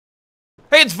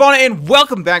Hey, it's Vana, and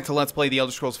welcome back to Let's Play The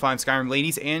Elder Scrolls V Skyrim,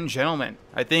 ladies and gentlemen.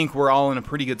 I think we're all in a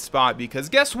pretty good spot, because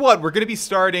guess what? We're going to be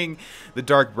starting the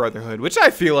Dark Brotherhood, which I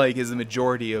feel like is the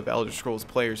majority of Elder Scrolls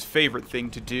players' favorite thing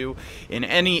to do in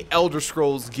any Elder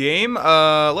Scrolls game.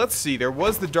 Let's see, there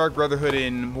was the Dark Brotherhood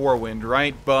in Morrowind,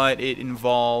 right? But it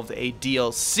involved a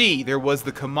DLC. There was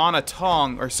the Kamana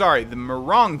Tong, or sorry, the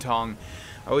Morong Tong.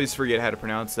 I always forget how to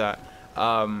pronounce that.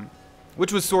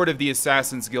 Which was sort of the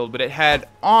Assassin's Guild, but it had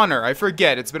honor. I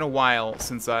forget, it's been a while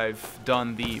since I've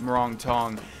done the Morong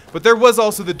Tong. But there was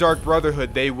also the Dark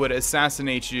Brotherhood. They would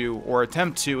assassinate you, or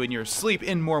attempt to, in your sleep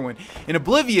in Morrowind. In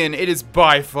Oblivion, it is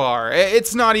by far,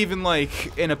 it's not even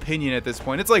like an opinion at this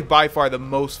point. It's like by far the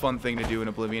most fun thing to do in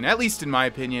Oblivion, at least in my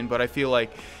opinion, but I feel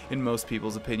like in most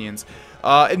people's opinions.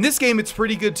 In this game, it's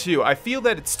pretty good too. I feel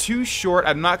that it's too short.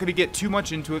 I'm not going to get too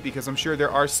much into it because I'm sure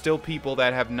there are still people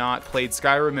that have not played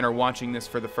Skyrim and are watching this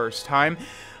for the first time.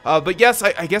 But yes,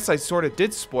 I guess I sort of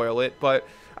did spoil it, but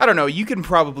I don't know, you can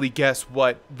probably guess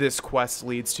what this quest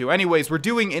leads to. Anyways, we're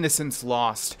doing Innocence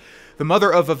Lost. The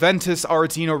mother of Aventus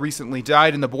Aretino recently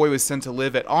died, and the boy was sent to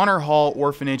live at Honor Hall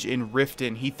Orphanage in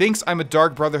Riften. He thinks I'm a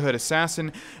Dark Brotherhood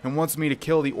assassin and wants me to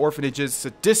kill the orphanage's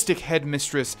sadistic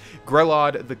headmistress,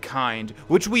 Grohlvana the Kind,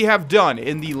 which we have done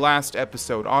in the last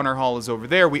episode. Honor Hall is over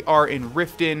there. We are in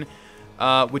Riften.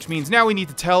 Which means now we need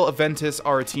to tell Aventus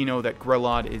Aretino that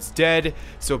Grohlvana is dead.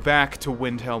 So back to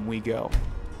Windhelm we go.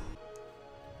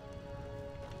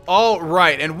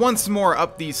 Alright, and once more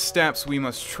up these steps we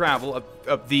must travel,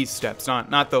 up these steps,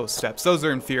 not those steps. Those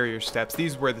are inferior steps.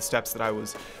 These were the steps that I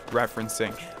was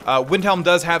referencing. Windhelm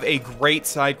does have a great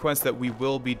side quest that we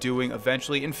will be doing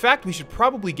eventually. In fact, we should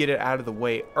probably get it out of the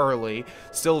way early.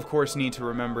 Still, of course, need to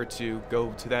remember to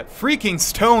go to that freaking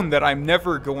stone that I'm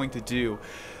never going to do.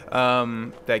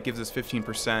 That gives us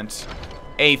 15%,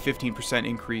 a 15%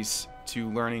 increase to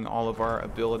learning all of our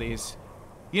abilities.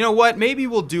 You know what? Maybe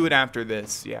we'll do it after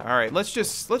this. Yeah, all right. Let's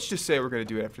just say we're gonna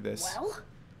do it after this. Well,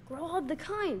 Grohlvana the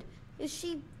Kind. Is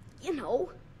she, you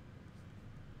know?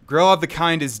 Grohlvana the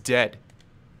Kind is dead.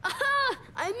 Aha!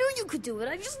 I knew you could do it.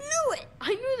 I just knew it.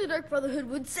 I knew the Dark Brotherhood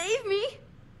would save me.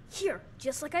 Here,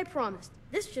 just like I promised.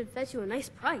 This should fetch you a nice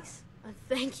price.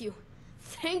 Thank you.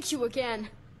 Thank you again.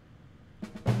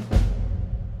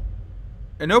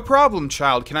 No problem,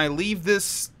 child. Can I leave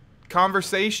this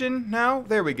conversation now?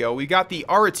 There we go. We got the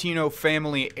Aretino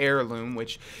family heirloom,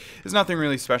 which is nothing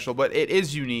really special, but it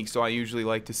is unique, so I usually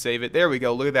like to save it. There we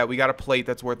go. Look at that. We got a plate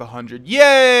that's worth 100.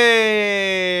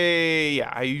 Yay!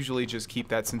 Yeah, I usually just keep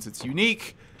that since it's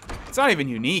unique. It's not even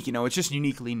unique, you know, it's just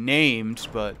uniquely named,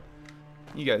 but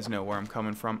you guys know where I'm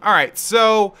coming from. All right,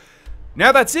 so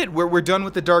now that's it. We're done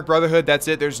with the Dark Brotherhood. That's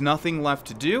it. There's nothing left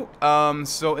to do.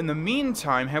 So in the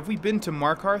meantime, have we been to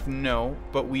Markarth? No,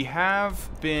 but we have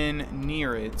been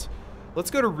near it. Let's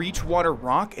go to Reachwater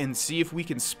Rock and see if we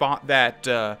can spot that.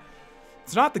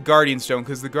 It's not the Guardian Stone,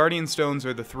 because the Guardian Stones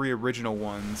are the 3 original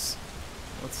ones.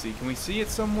 Let's see. Can we see it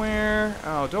somewhere?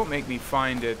 Oh, don't make me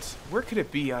find it. Where could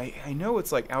it be? I know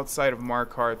it's like outside of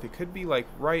Markarth. It could be like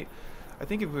right. I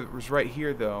think if it was right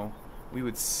here, though, we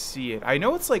would see it. I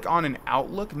know it's like on an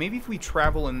outlook. Maybe if we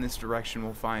travel in this direction,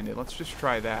 we'll find it. Let's just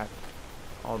try that.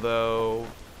 Although,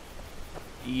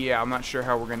 yeah, I'm not sure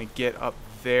how we're going to get up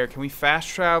there. Can we fast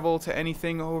travel to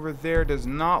anything over there? Does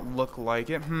not look like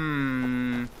it.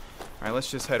 Alright, let's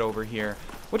just head over here.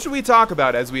 What should we talk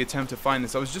about as we attempt to find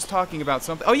this? I was just talking about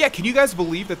something. Oh yeah, can you guys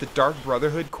believe that the Dark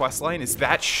Brotherhood questline is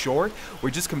that short? We're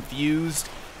just confused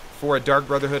for a Dark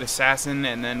Brotherhood assassin,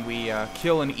 and then we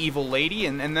kill an evil lady,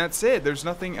 and that's it. There's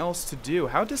nothing else to do.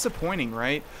 How disappointing,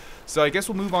 right? So I guess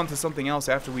we'll move on to something else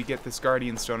after we get this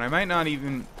Guardian Stone. I might not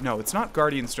even... No, it's not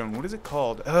Guardian Stone. What is it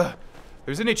called?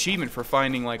 There's an achievement for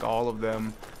finding, like, all of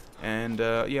them. And,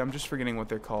 yeah, I'm just forgetting what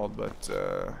they're called, but,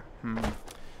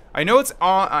 I know it's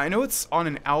on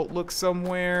an outlook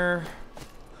somewhere,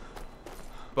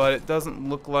 but it doesn't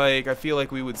look like, I feel like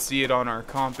we would see it on our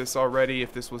compass already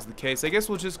if this was the case. I guess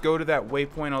we'll just go to that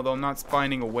waypoint, although I'm not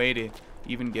finding a way to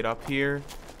even get up here.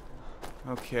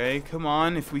 Okay, come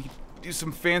on. If we do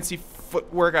some fancy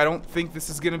footwork, I don't think this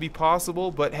is going to be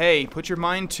possible, but hey, put your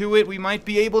mind to it. We might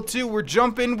be able to. We're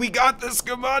jumping. We got this.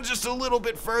 Come on, just a little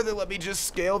bit further. Let me just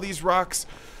scale these rocks.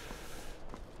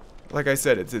 Like I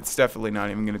said, it's definitely not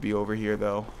even going to be over here,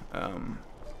 though.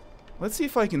 Let's see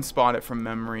if I can spot it from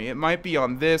memory. It might be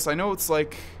on this. I know it's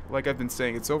like I've been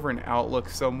saying, it's over an outlook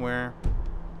somewhere.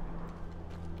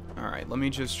 Alright, let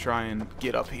me just try and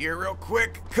get up here real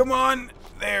quick. Come on!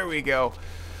 There we go.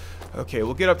 Okay,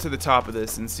 we'll get up to the top of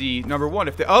this and see, number one,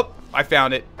 if the... Oh! I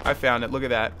found it. I found it. Look at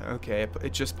that. Okay,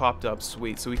 it just popped up.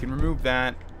 Sweet. So we can remove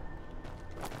that.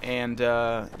 And,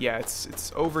 yeah,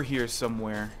 it's over here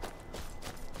somewhere.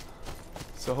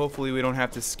 So hopefully we don't have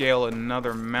to scale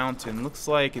another mountain. Looks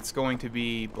like it's going to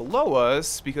be below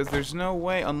us because there's no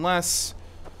way, unless...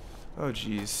 Oh,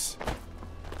 jeez.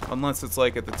 Unless it's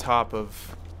like at the top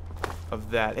of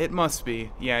that. It must be.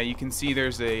 Yeah, you can see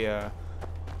there's a...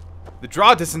 the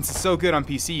draw distance is so good on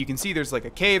PC. You can see there's like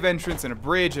a cave entrance and a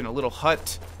bridge and a little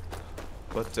hut.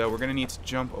 But we're going to need to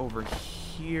jump over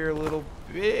here a little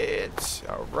bit.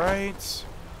 Alright.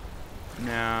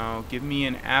 Now, give me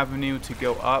an avenue to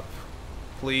go up.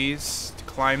 Please, to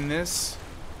climb this.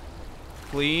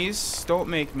 Please, don't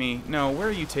make me. No, where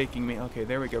are you taking me? Okay,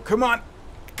 there we go. Come on!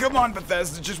 Come on,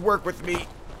 Bethesda, just work with me.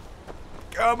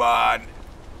 Come on!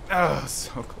 Oh,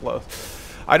 so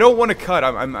close. I don't want to cut.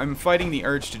 I'm fighting the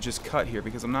urge to just cut here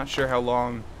because I'm not sure how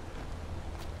long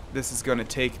this is going to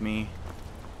take me.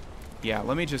 Yeah,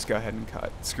 let me just go ahead and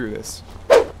cut. Screw this.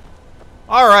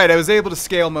 Alright, I was able to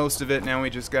scale most of it. Now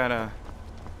we just gotta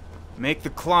make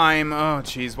the climb. Oh,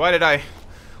 jeez. Why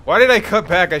did I cut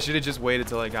back? I should have just waited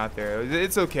till I got there.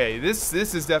 It's okay. This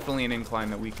is definitely an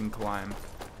incline that we can climb.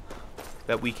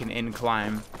 That we can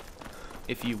inclimb,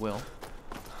 if you will.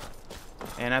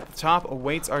 And at the top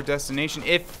awaits our destination.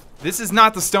 If this is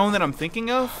not the stone that I'm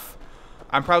thinking of,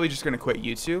 I'm probably just gonna quit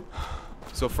YouTube.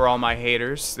 So for all my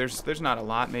haters, there's not a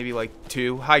lot, maybe like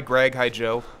 2. Hi Greg, hi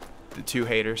Joe, the 2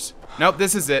 haters. Nope,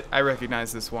 this is it. I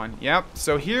recognize this one. Yep.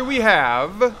 So here we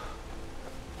have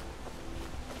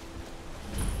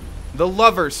the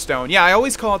Lover's Stone. Yeah, I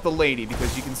always call it the Lady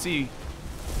because you can see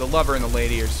the lover and the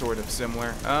lady are sort of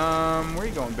similar. Where are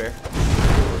you going, bear?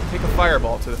 Take a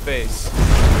fireball to the face.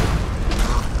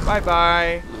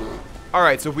 Bye-bye.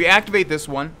 Alright, so if we activate this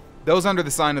one, those under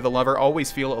the sign of the lover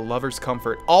always feel a lover's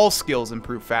comfort. All skills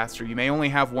improve faster. You may only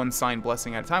have one sign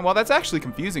blessing at a time. Well, that's actually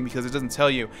confusing because it doesn't tell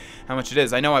you how much it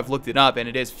is. I know I've looked it up, and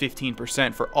it is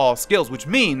 15% for all skills, which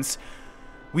means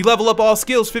we level up all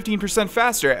skills 15%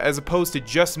 faster, as opposed to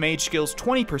just mage skills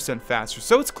 20% faster.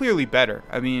 So it's clearly better.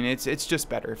 I mean, it's just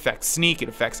better. It affects sneak, it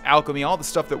affects alchemy, all the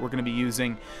stuff that we're going to be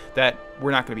using that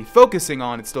we're not going to be focusing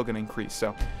on, it's still going to increase.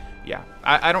 So, yeah.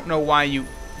 I don't know why you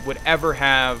would ever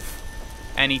have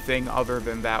anything other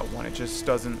than that one. It just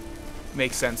doesn't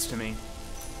make sense to me.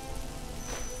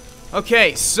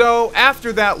 Okay, so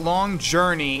after that long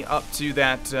journey up to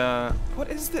that, what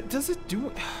is that? Does it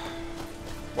do...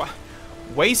 What?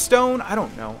 Waystone? I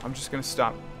don't know. I'm just going to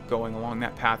stop going along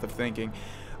that path of thinking.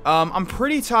 I'm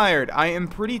pretty tired. I am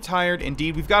pretty tired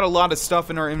indeed. We've got a lot of stuff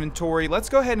in our inventory. Let's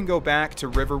go ahead and go back to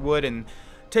Riverwood and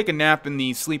take a nap in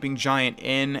the Sleeping Giant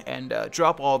Inn and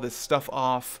drop all this stuff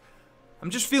off. I'm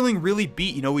just feeling really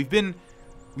beat. You know, we've been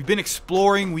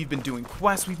exploring, we've been doing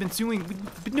quests, we've been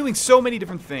doing so many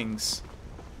different things.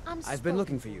 I've been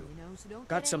looking for you.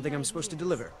 Got something I'm supposed to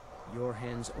deliver. Your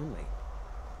hands only.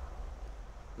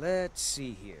 Let's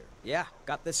see here. Yeah,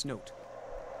 got this note.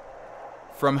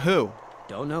 From who?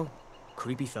 Don't know.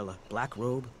 Creepy fella. Black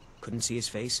robe. Couldn't see his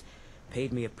face.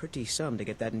 Paid me a pretty sum to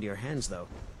get that into your hands, though.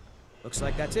 Looks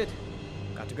like that's it.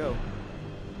 Got to go.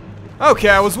 Okay,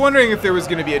 I was wondering if there was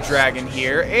going to be a dragon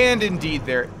here, and indeed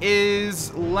there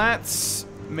is. Let's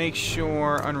make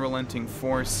sure Unrelenting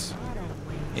Force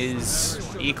is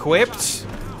equipped.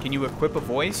 Can you equip a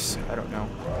voice? I don't know.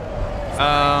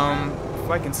 If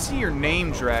I can see your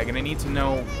name, dragon, I need to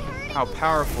know how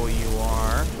powerful you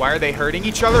are. Why are they hurting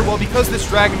each other? Well, because this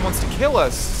dragon wants to kill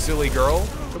us, silly girl.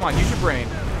 Come on, use your brain.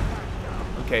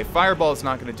 Okay, Fireball is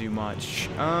not going to do much.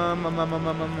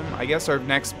 I guess our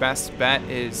next best bet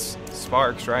is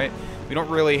Sparks, right? We don't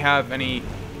really have any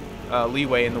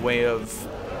leeway in the way of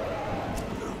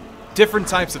different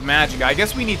types of magic. I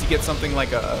guess we need to get something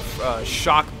like a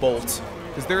Shock Bolt,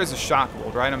 because there is a Shock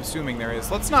Bolt, right? I'm assuming there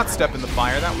is. Let's not step in the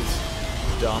fire. That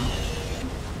was dumb.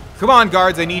 Come on,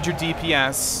 guards. I need your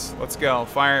DPS. Let's go.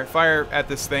 Fire at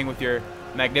this thing with your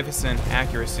magnificent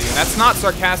accuracy. And that's not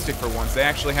sarcastic for once. They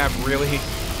actually have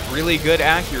really good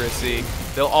accuracy.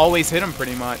 They'll always hit them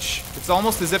pretty much. It's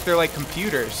almost as if they're like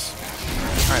computers.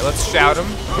 Alright, let's shout them.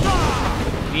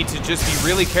 Need to just be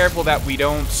really careful that we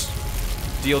don't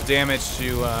deal damage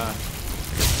to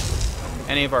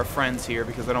any of our friends here,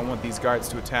 because I don't want these guards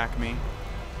to attack me.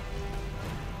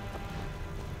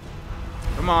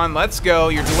 Come on, let's go.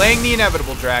 You're delaying the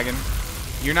inevitable, dragon.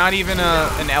 You're not even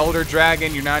an elder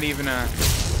dragon. You're not even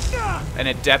an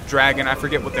adept dragon. I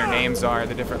forget what their names are,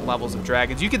 the different levels of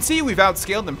dragons. You can see we've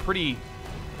outscaled them pretty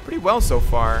well so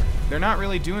far. They're not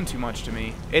really doing too much to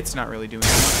me. It's not really doing too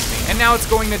much to me. And now it's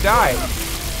going to die.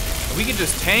 We can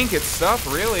just tank its stuff,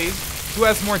 really. Who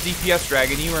has more DPS,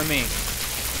 dragon, you or me?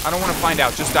 I don't want to find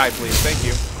out. Just die, please. Thank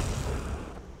you.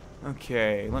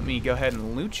 Okay, let me go ahead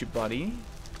and loot you, buddy.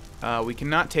 We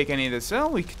cannot take any of this. Oh,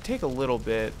 we could take a little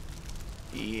bit.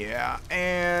 Yeah,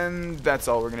 and that's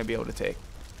all we're going to be able to take.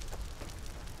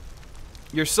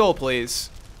 Your soul, please.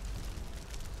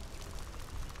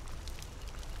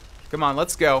 Come on,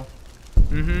 let's go.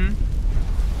 You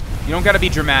don't got to be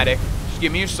dramatic. Just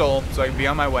give me your soul so I can be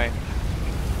on my way.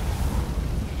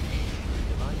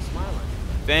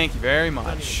 Thank you very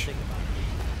much.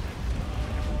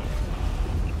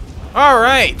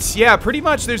 Alright, yeah, pretty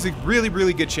much there's a really,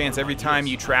 really good chance every time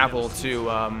you travel to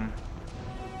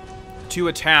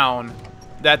a town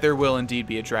that there will indeed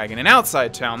be a dragon. An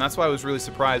outside town. That's why I was really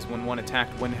surprised when one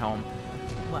attacked Windhelm.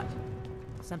 What?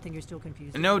 Something you're still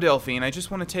confused? No, Delphine, I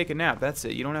just want to take a nap. That's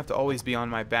it. You don't have to always be on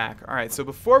my back. Alright, so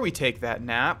before we take that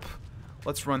nap,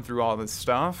 let's run through all this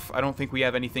stuff. I don't think we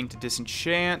have anything to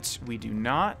disenchant. We do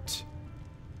not.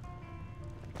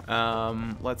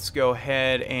 Let's go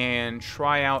ahead and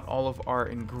try out all of our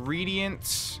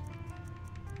ingredients.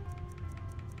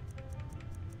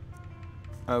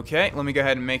 Okay, let me go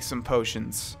ahead and make some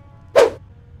potions.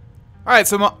 Alright,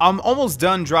 so I'm almost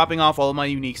done dropping off all of my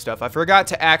unique stuff. I forgot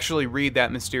to actually read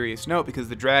that mysterious note because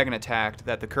the dragon attacked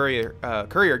that the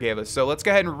courier gave us. So let's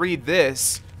go ahead and read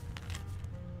this.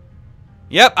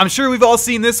 Yep, I'm sure we've all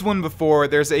seen this one before.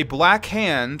 There's a black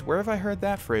hand. Where have I heard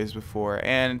that phrase before?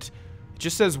 And it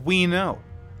just says, "We know."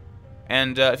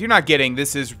 And if you're not getting,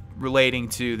 this is relating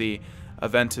to the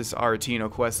Aventus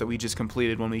Aretino quest that we just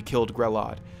completed when we killed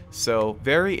Grohlvana. So,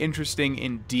 very interesting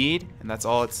indeed, and that's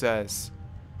all it says.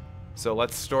 So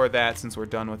let's store that since we're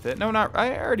done with it. No, not,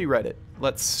 I already read it.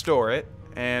 Let's store it.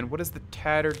 And what is the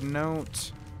tattered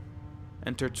note?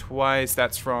 Enter twice.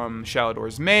 That's from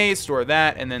Shalador's Maze. Store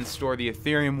that, and then store the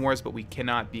Ethereum Wars, but we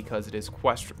cannot because it is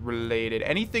quest related.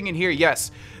 Anything in here?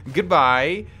 Yes.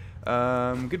 Goodbye.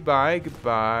 Goodbye.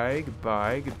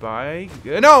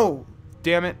 No!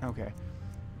 Damn it. Okay.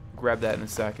 Grab that in a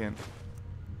second.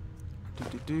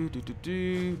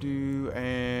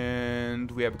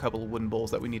 And we have a couple of wooden bowls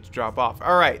that we need to drop off.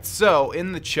 Alright, so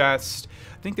in the chest,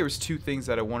 I think there was two things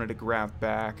that I wanted to grab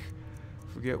back.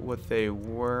 Forget what they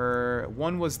were.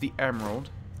 One was the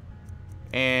emerald.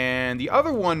 And the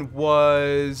other one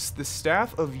was the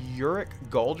Staff of Uric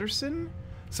Galderson.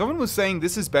 Someone was saying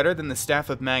this is better than the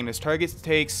Staff of Magnus. Target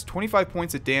takes 25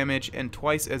 points of damage and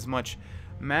twice as much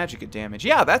magic damage.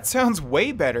 Yeah, that sounds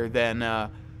way better than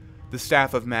the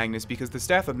Staff of Magnus, because the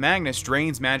Staff of Magnus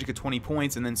drains magic at 20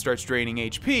 points and then starts draining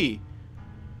HP.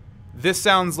 This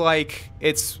sounds like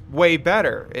it's way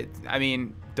better. I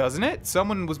mean, doesn't it?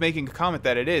 Someone was making a comment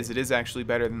that it is. It is actually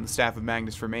better than the Staff of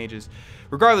Magnus for mages.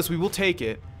 Regardless, we will take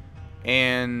it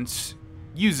and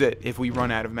use it if we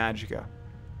run out of magicka.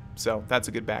 So that's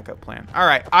a good backup plan.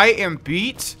 Alright, I am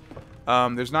beat.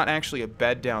 There's not actually a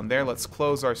bed down there. Let's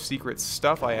close our secret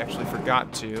stuff. I actually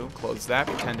forgot to close that.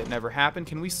 Pretend it never happened.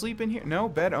 Can we sleep in here? No,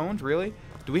 bed owned, really?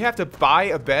 Do we have to buy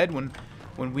a bed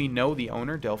when we know the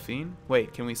owner, Delphine?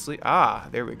 Wait, can we sleep? Ah,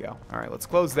 there we go. All right, let's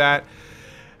close that.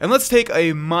 And let's take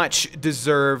a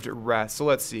much-deserved rest. So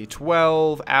let's see.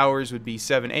 12 hours would be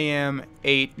 7 a.m.,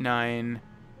 8, 9,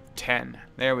 10.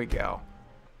 There we go.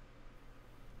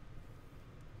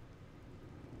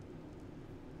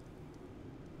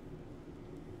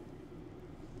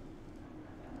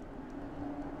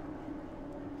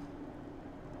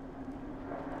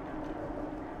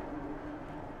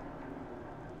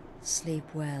 Sleep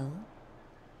well.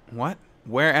 What?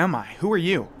 Where am I? Who are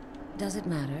you? Does it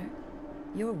matter?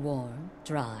 You're warm,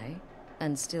 dry,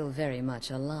 and still very much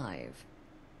alive.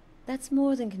 That's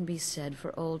more than can be said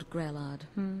for old Grohlvana,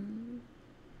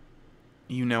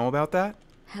 You know about that?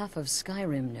 Half of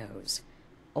Skyrim knows.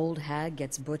 Old hag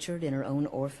gets butchered in her own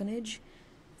orphanage.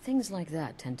 Things like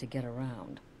that tend to get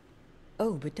around.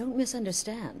 Oh, but don't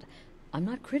misunderstand. I'm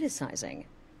not criticizing.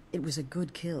 It was a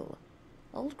good kill.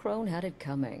 Old Crone had it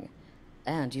coming.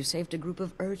 And you saved a group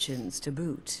of urchins to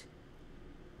boot.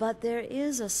 But there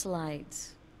is a slight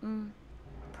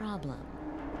problem.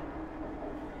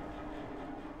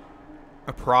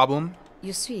 A problem?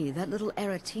 You see, that little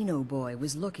Aretino boy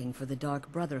was looking for the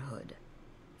Dark Brotherhood.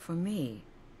 For me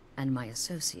and my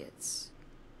associates.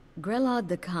 Grohlvana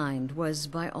the Kind was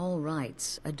by all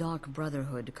rights a Dark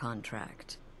Brotherhood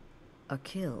contract. A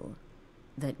kill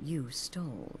that you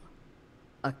stole.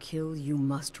 A kill you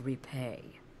must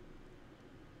repay.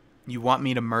 You want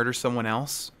me to murder someone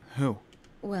else? Who?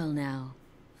 Well now,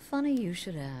 funny you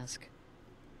should ask.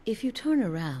 If you turn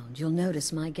around, you'll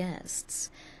notice my guests.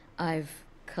 I've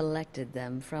collected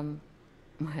them from,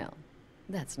 well,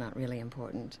 that's not really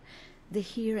important. The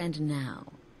here and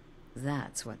now.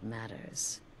 That's what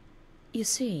matters. You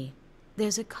see,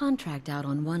 there's a contract out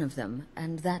on one of them,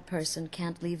 and that person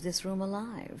can't leave this room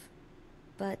alive.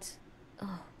 But,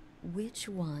 oh, which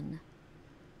one?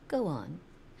 Go on.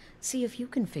 See if you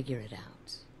can figure it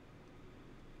out.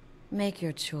 Make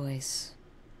your choice.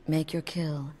 Make your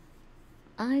kill.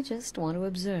 I just want to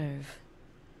observe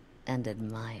and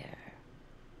admire.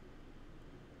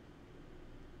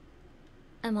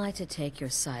 Am I to take your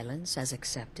silence as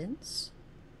acceptance?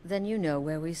 Then you know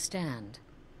where we stand.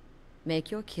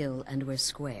 Make your kill and we're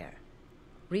square.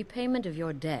 Repayment of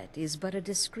your debt is but a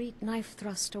discreet knife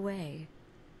thrust away.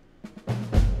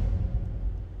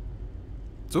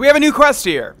 So we have a new quest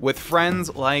here, with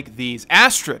friends like these.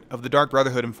 Astrid of the Dark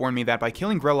Brotherhood informed me that by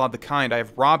killing Grohlvana the Kind, I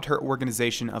have robbed her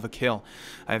organization of a kill.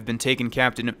 I have been taken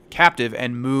captive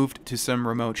and moved to some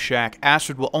remote shack.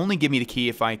 Astrid will only give me the key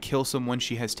if I kill someone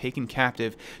she has taken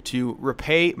captive to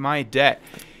repay my debt.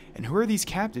 And who are these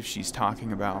captives she's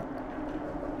talking about?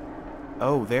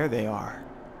 Oh, there they are.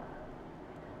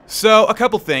 So, a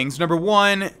couple things. Number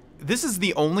one, this is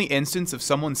the only instance of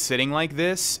someone sitting like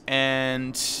this,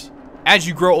 and as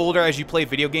you grow older, as you play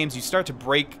video games, you start to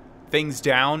break things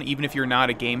down, even if you're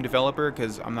not a game developer,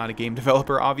 because I'm not a game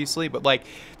developer, obviously, but, like,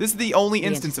 this is the only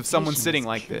instance of someone sitting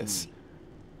like this.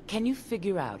 Can you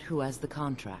figure out who has the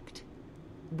contract?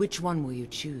 Which one will you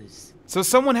choose? So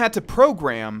someone had to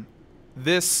program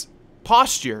this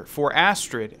posture for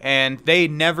Astrid, and they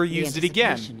never used it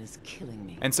again. Is killing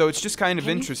me. And so it's just kind of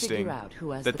interesting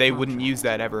that they wouldn't use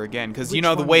that ever again. Because, you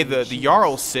know, the one way will you the choose?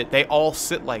 Jarls sit, they all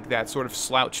sit like that, sort of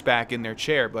slouched back in their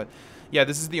chair. But, yeah,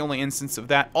 this is the only instance of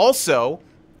that. Also,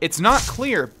 it's not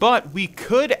clear, but we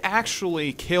could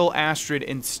actually kill Astrid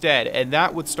instead, and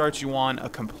that would start you on a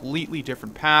completely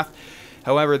different path.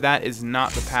 However, that is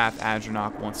not the path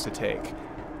Adranok wants to take.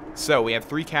 So, we have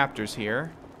 3 captors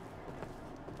here.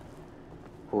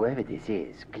 Whoever this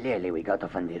is, clearly we got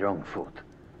off on the wrong foot.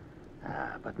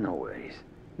 But no worries.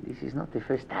 This is not the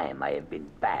first time I have been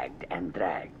bagged and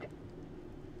dragged.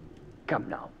 Come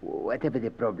now, whatever the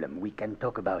problem, we can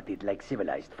talk about it like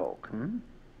civilized folk, hmm?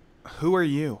 Who are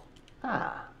you?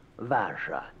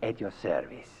 Varsha, at your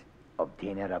service.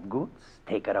 Obtainer of goods,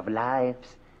 taker of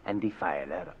lives, and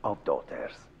defiler of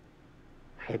daughters.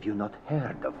 Have you not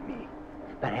heard of me?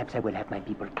 Perhaps I will have my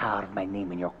people carve my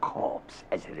name in your corpse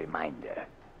as a reminder.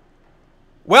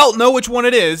 Well, know which one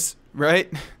it is,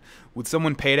 right? Would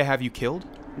someone pay to have you killed?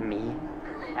 Me?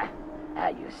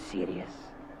 Are you serious?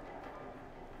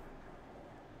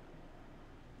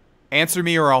 Answer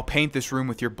me or I'll paint this room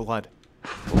with your blood.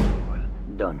 Fool,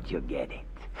 don't you get it?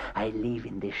 I live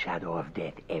in the shadow of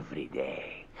death every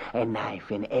day. A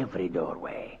knife in every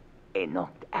doorway. A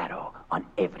knocked arrow on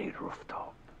every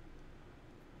rooftop.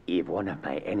 If one of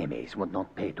my enemies would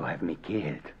not pay to have me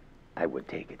killed, I would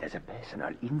take it as a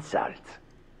personal insult.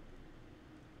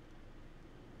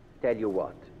 Tell you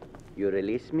what, you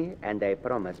release me and I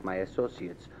promise my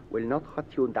associates will not hunt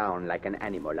you down like an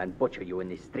animal and butcher you in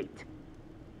the street.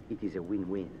 It is a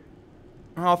win-win.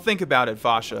 I'll think about it,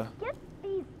 Vasha. Get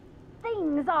these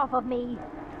things off of me.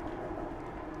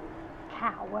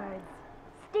 Cowards.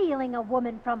 Stealing a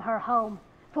woman from her home.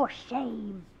 For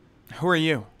shame. Who are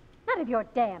you? None of your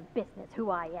damn business who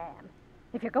I am.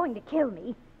 If you're going to kill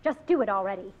me, just do it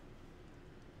already.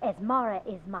 Esmara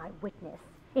is my witness.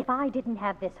 If I didn't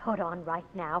have this hood on right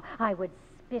now, I would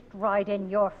spit right in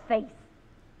your face.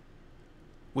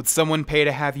 Would someone pay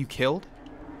to have you killed?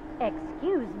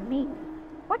 Excuse me.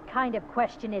 What kind of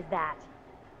question is that?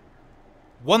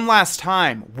 One last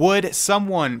time, would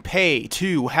someone pay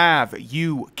to have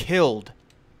you killed?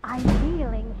 I'm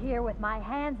kneeling here with my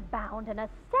hands bound and a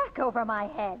sack over my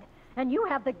head, and you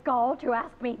have the gall to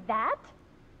ask me that?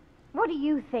 What do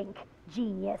you think,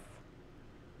 genius?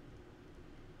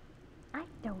 I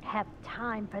don't have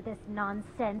time for this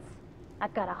nonsense.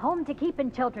 I've got a home to keep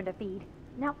and children to feed.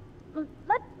 Now,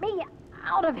 let me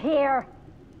out of here!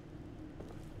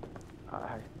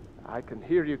 I can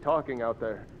hear you talking out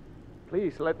there.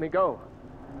 Please let me go.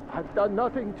 I've done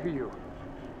nothing to you.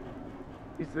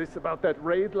 Is this about that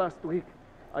raid last week?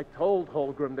 I told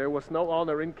Holgrim there was no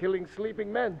honor in killing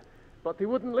sleeping men, but he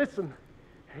wouldn't listen.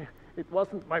 It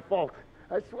wasn't my fault,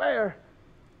 I swear.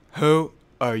 Who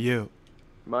are you?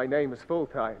 My name is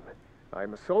Fulltime.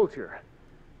 I'm a soldier.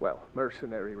 Well,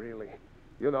 mercenary, really.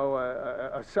 You know,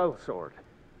 a sellsword.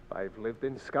 I've lived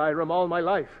in Skyrim all my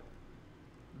life.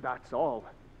 That's all.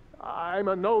 I'm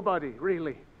a nobody,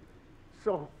 really.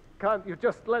 So, can't you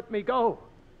just let me go?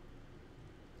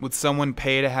 Would someone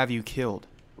pay to have you killed?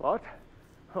 What?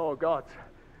 Oh, God.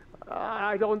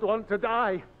 I don't want to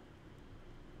die.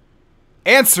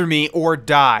 Answer me or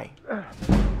die.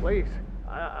 Please.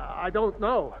 I don't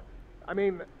know. I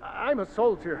mean, I'm a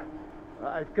soldier.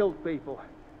 I've killed people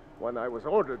when I was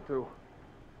ordered to.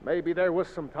 Maybe there was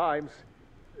sometimes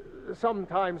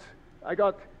I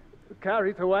got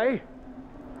carried away.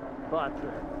 But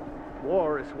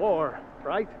War is war,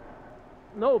 right?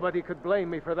 Nobody could blame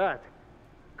me for that.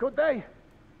 Could they?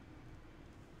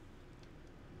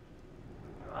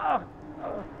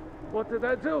 What did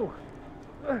I do?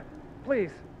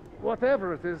 Please,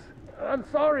 whatever it is, I'm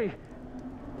sorry.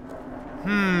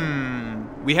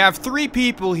 We have 3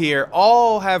 people here.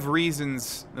 All have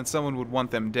reasons that someone would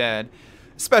want them dead.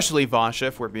 Especially Vasha,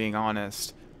 if we're being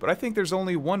honest. But I think there's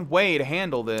only one way to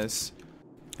handle this.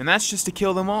 And that's just to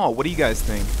kill them all. What do you guys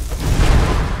think?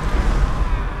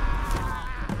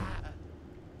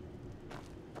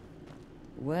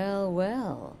 Well,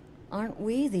 well. Aren't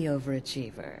we the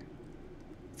overachiever?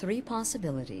 3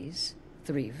 possibilities,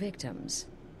 3 victims.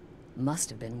 Must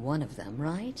have been one of them,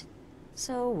 right?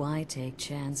 So why take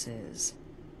chances?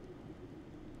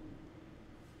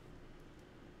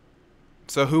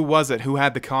 So who was it? Who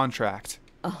had the contract?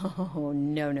 Oh,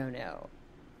 no, no, no.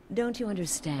 Don't you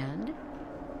understand?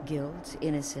 Guilt,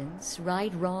 innocence,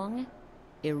 right, wrong?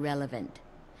 Irrelevant.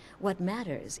 What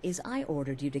matters is I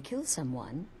ordered you to kill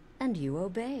someone, and you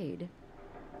obeyed.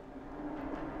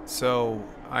 So,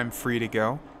 I'm free to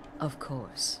go? Of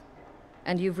course.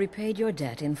 And you've repaid your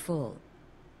debt in full.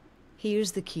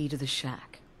 Here's the key to the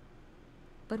shack.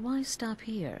 But why stop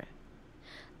here?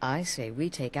 I say we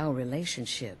take our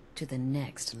relationship to the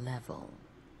next level.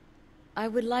 I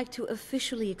would like to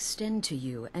officially extend to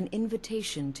you an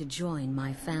invitation to join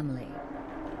my family,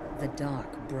 the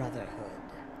Dark Brotherhood.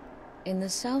 In the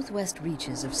southwest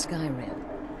reaches of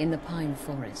Skyrim, in the Pine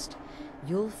Forest,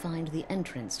 you'll find the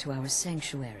entrance to our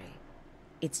sanctuary.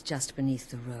 It's just beneath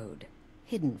the road,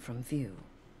 hidden from view.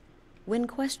 When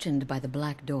questioned by the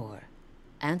Black Door,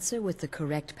 answer with the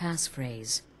correct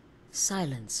passphrase,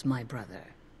 "Silence, my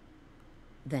brother."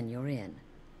 Then you're in,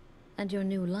 and your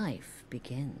new life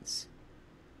begins.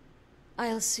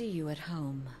 I'll see you at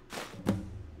home.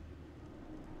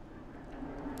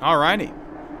 Alrighty.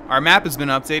 Our map has been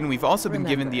updated, and we've also been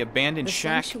given Remember, the abandoned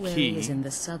shack The sanctuary key. is in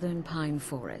the southern Pine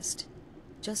Forest,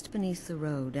 just beneath the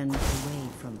road and away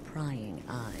from prying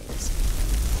eyes.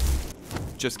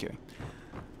 Just kidding.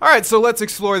 Alright, so let's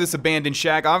explore this abandoned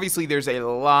shack. Obviously, there's a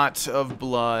lot of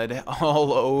blood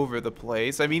all over the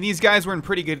place. I mean, these guys were in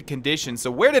pretty good condition,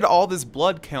 so where did all this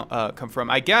blood come from?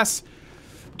 I guess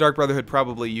Dark Brotherhood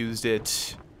probably used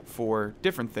it for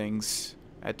different things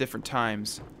at different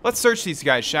times. Let's search these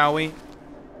guys, shall we?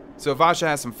 So Vasha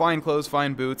has some fine clothes,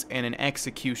 fine boots, and an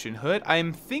execution hood.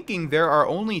 I'm thinking there are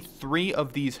only 3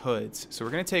 of these hoods, so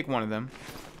we're going to take one of them.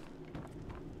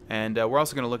 And we're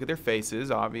also going to look at their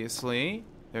faces, obviously.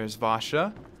 There's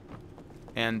Vasha.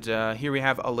 And here we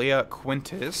have Alea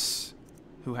Quintus,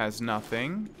 who has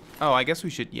nothing. Oh, I guess we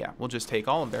should, yeah, we'll just take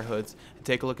all of their hoods and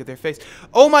take a look at their face.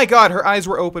 Oh my god, her eyes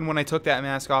were open when I took that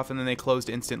mask off, and then they closed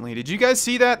instantly. Did you guys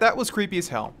see that? That was creepy as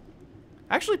hell.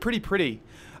 Actually pretty pretty.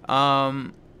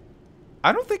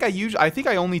 I don't think I think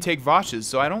I only take Vasha's,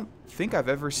 so I don't think I've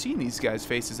ever seen these guys'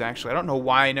 faces, actually. I don't know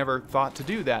why I never thought to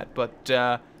do that, but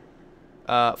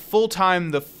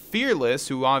Full-Time the Fearless,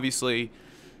 who obviously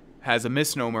has a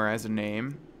misnomer as a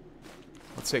name.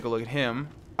 Let's take a look at him.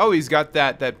 Oh, he's got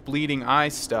that bleeding eye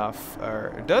stuff.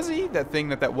 Or does he? That thing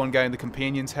that one guy in the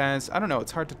Companions has? I don't know.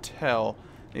 It's hard to tell.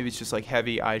 Maybe it's just like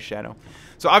heavy eyeshadow.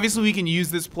 So obviously we can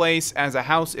use this place as a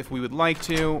house if we would like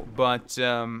to, but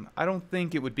I don't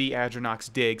think it would be Adranok's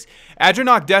digs.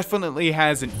 Adranok definitely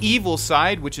has an evil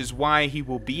side, which is why he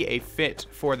will be a fit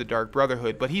for the Dark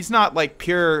Brotherhood, but he's not like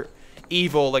pure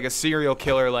evil, like a serial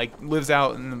killer, like lives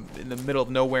out in the middle of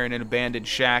nowhere in an abandoned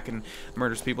shack and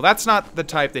murders people. That's not the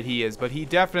type that he is, but he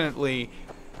definitely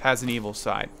has an evil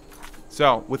side.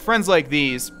 So with friends like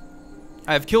these,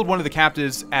 I've killed one of the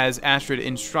captives as Astrid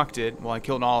instructed. Well, I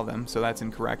killed all of them, so that's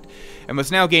incorrect. And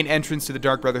must now gain entrance to the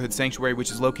Dark Brotherhood Sanctuary,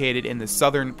 which is located in the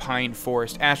southern Pine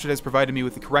Forest. Astrid has provided me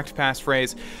with the correct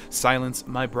passphrase, "Silence,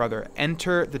 my brother."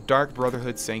 Enter the Dark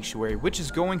Brotherhood Sanctuary, which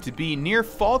is going to be near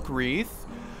Falkreath,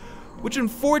 which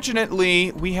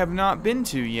unfortunately we have not been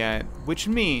to yet, which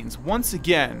means, once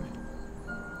again,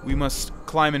 we must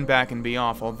climb and back and be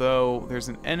off, although there's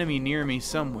an enemy near me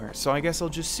somewhere, so I guess I'll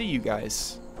just see you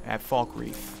guys at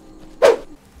Falkreath.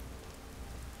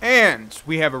 And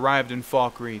we have arrived in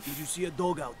Falkreath. Did you see a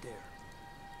dog out there?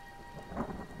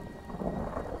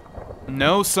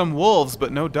 No, some wolves,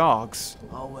 but no dogs.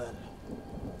 Oh well.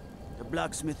 The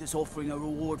blacksmith is offering a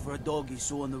reward for a dog he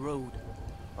saw on the road.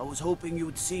 I was hoping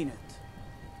you'd seen it.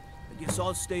 I guess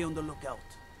I'll stay on the lookout.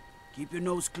 Keep your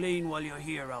nose clean while you're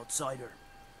here, outsider.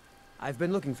 I've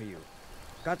been looking for you.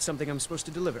 Got something I'm supposed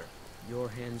to deliver. Your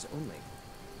hands only.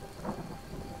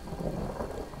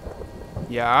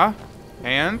 Yeah?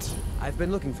 And? I've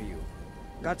been looking for you.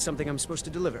 Got something I'm supposed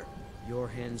to deliver. Your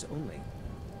hands only.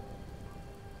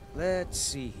 Let's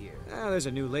see here. There's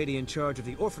a new lady in charge of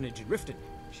the orphanage in Riften.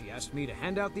 She asked me to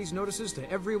hand out these notices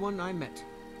to everyone I met.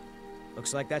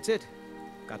 Looks like that's it.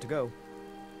 Got to go.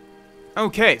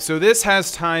 Okay, so this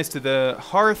has ties to the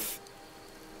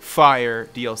Hearthfire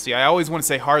DLC. I always want to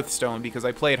say Hearthstone because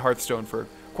I played Hearthstone for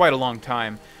quite a long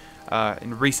time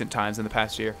in recent times in the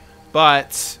past year.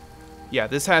 But, yeah,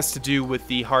 this has to do with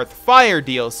the Hearthfire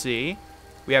DLC.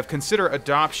 We have Consider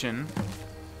Adoption.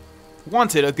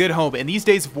 Wanted, a good home. In these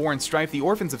days of war and strife, the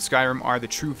orphans of Skyrim are the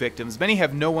true victims. Many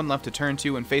have no one left to turn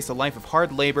to and face a life of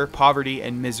hard labor, poverty,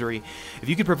 and misery. If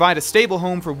you could provide a stable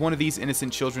home for one of these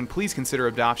innocent children, please consider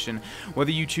adoption.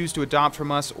 Whether you choose to adopt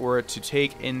from us or to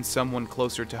take in someone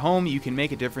closer to home, you can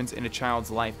make a difference in a child's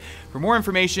life. For more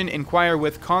information, inquire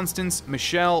with Constance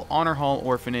Michelle, Honor Hall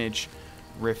Orphanage,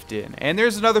 Riften. And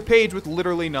there's another page with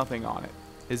literally nothing on it.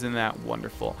 Isn't that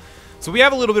wonderful? So we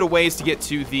have a little bit of ways to get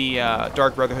to the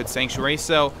Dark Brotherhood Sanctuary,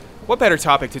 so what better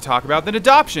topic to talk about than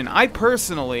adoption? I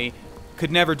personally could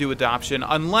never do adoption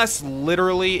unless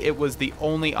literally it was the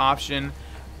only option.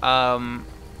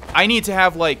 I need to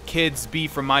have, like, kids be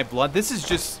from my blood. This is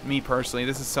just me personally.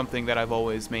 This is something that I've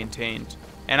always maintained.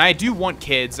 And I do want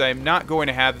kids. I'm not going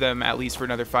to have them at least for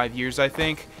another 5 years, I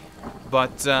think.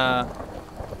 But,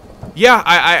 yeah,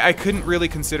 I couldn't really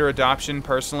consider adoption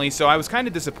personally, so I was kind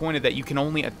of disappointed that you can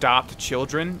only adopt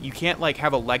children. You can't, like,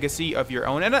 have a legacy of your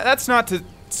own. And that's not to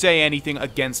say anything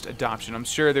against adoption. I'm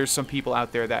sure there's some people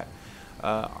out there that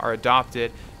are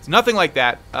adopted. It's nothing like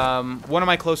that. One of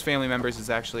my close family members is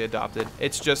actually adopted.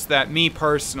 It's just that me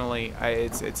personally,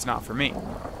 it's not for me.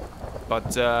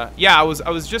 But, yeah, I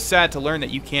was just sad to learn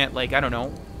that you can't, like, I don't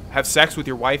know, have sex with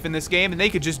your wife in this game, and they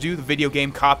could just do the video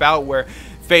game cop-out where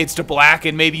fades to black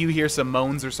and maybe you hear some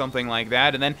moans or something like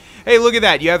that, and then, hey, look at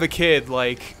that, you have a kid.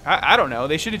 Like, I don't know,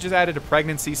 they should have just added a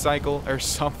pregnancy cycle or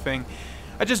something.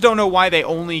 I just don't know why they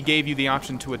only gave you the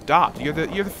option to adopt. You're the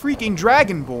freaking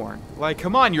Dragonborn. Like,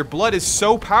 come on, your blood is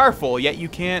so powerful, yet you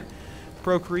can't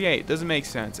procreate. Doesn't make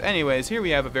sense. Anyways, here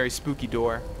we have a very spooky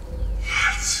door.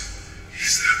 What is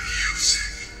the music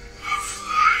of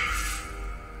life?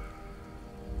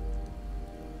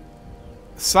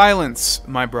 Silence,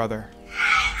 my brother.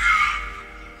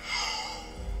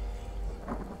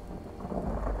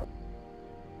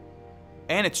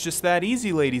 And it's just that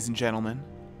easy, ladies and gentlemen.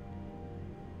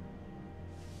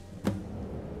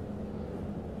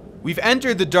 We've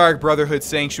entered the Dark Brotherhood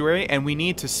Sanctuary, and we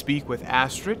need to speak with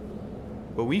Astrid,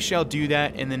 but we shall do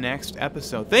that in the next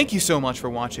episode. Thank you so much for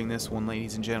watching this one,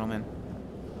 ladies and gentlemen,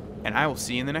 and I will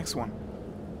see you in the next one.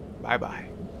 Bye-bye.